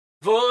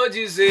Vou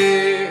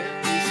dizer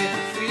que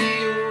sinto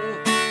frio,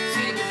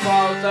 sinto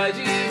falta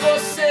de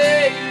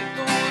você e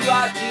tudo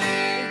aqui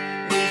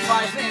me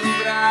faz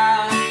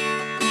lembrar.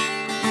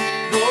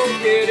 Vou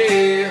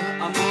querer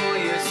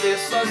amanhecer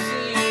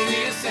sozinho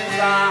e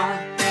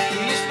sentar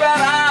e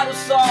esperar o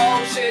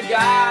sol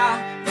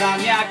chegar pra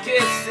me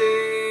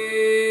aquecer.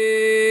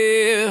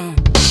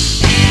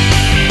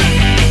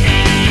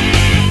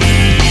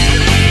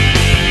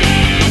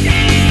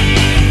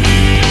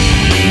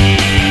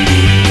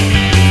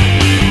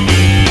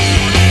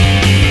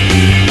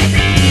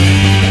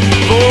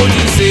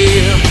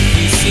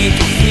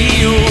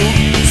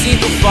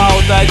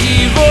 Falta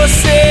de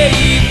você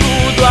e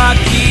tudo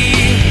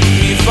aqui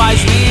me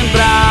faz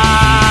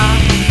lembrar.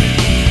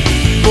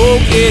 Vou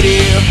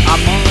querer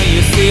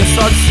amanhecer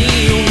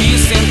sozinho, me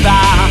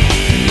sentar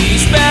e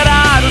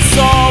esperar o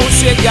sol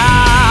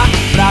chegar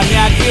pra me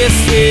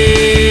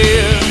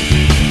aquecer.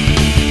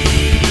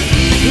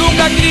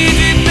 Nunca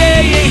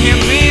acreditei em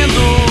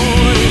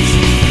remendos,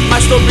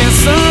 mas tô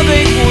pensando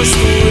em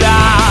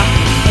costurar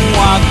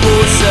uma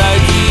colcha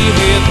de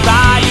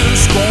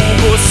retalhos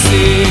com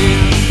você.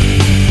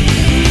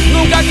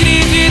 Nunca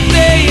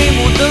acreditei em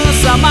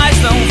mudança, mas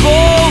não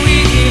vou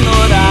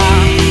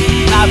ignorar.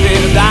 Na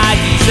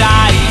verdade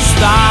já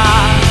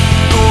está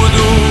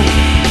tudo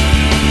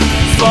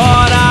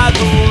fora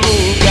do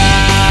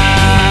lugar.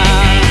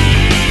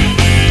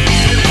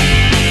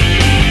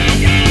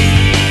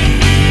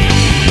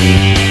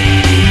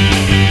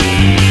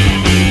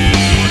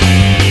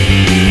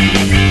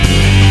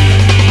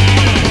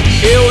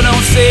 Eu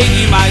não sei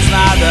de mais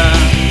nada,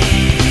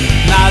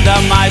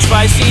 nada mais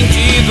faz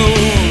sentido.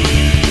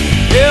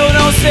 Eu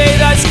não sei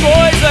das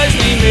coisas,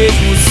 nem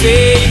mesmo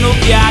sei no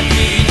que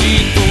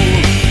acredito.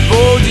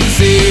 Vou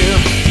dizer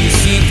que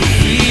sinto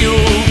frio,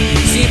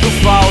 sinto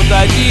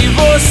falta de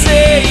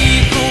você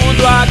e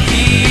tudo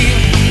aqui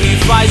me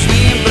faz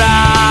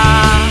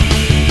lembrar.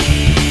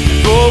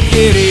 Vou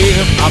querer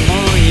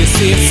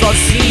amanhecer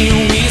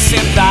sozinho, me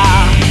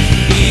sentar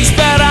e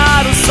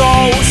esperar o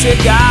sol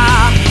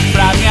chegar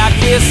pra me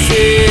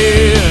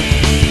aquecer.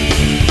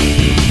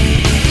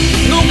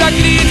 Nunca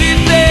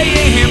acreditei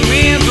em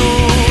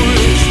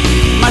remendos,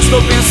 mas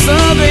tô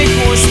pensando em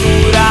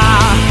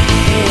costurar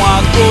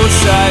uma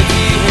colcha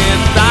de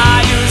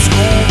retalhos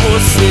com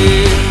você.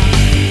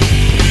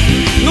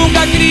 Nunca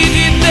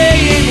acreditei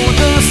em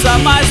mudança,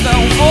 mas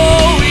não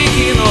vou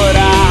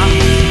ignorar.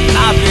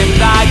 Na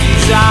verdade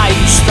já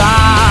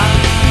está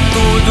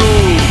tudo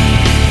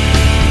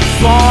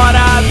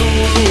fora do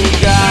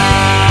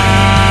lugar.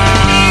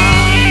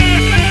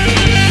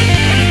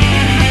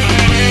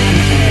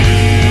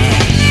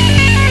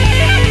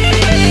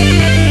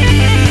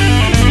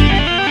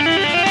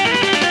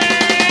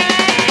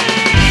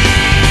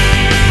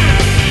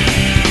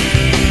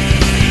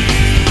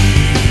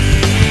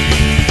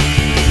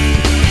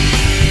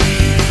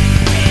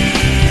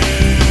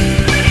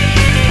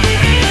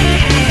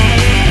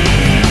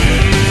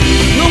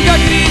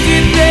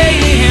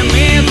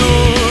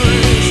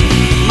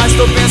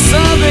 Tô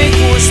pensando em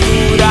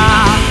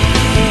costurar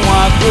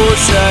uma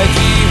colcha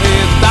de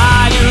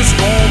retalhos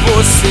com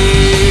você.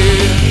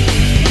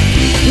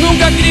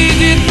 Nunca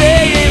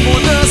acreditei em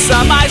mudança,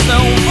 mas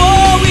não vou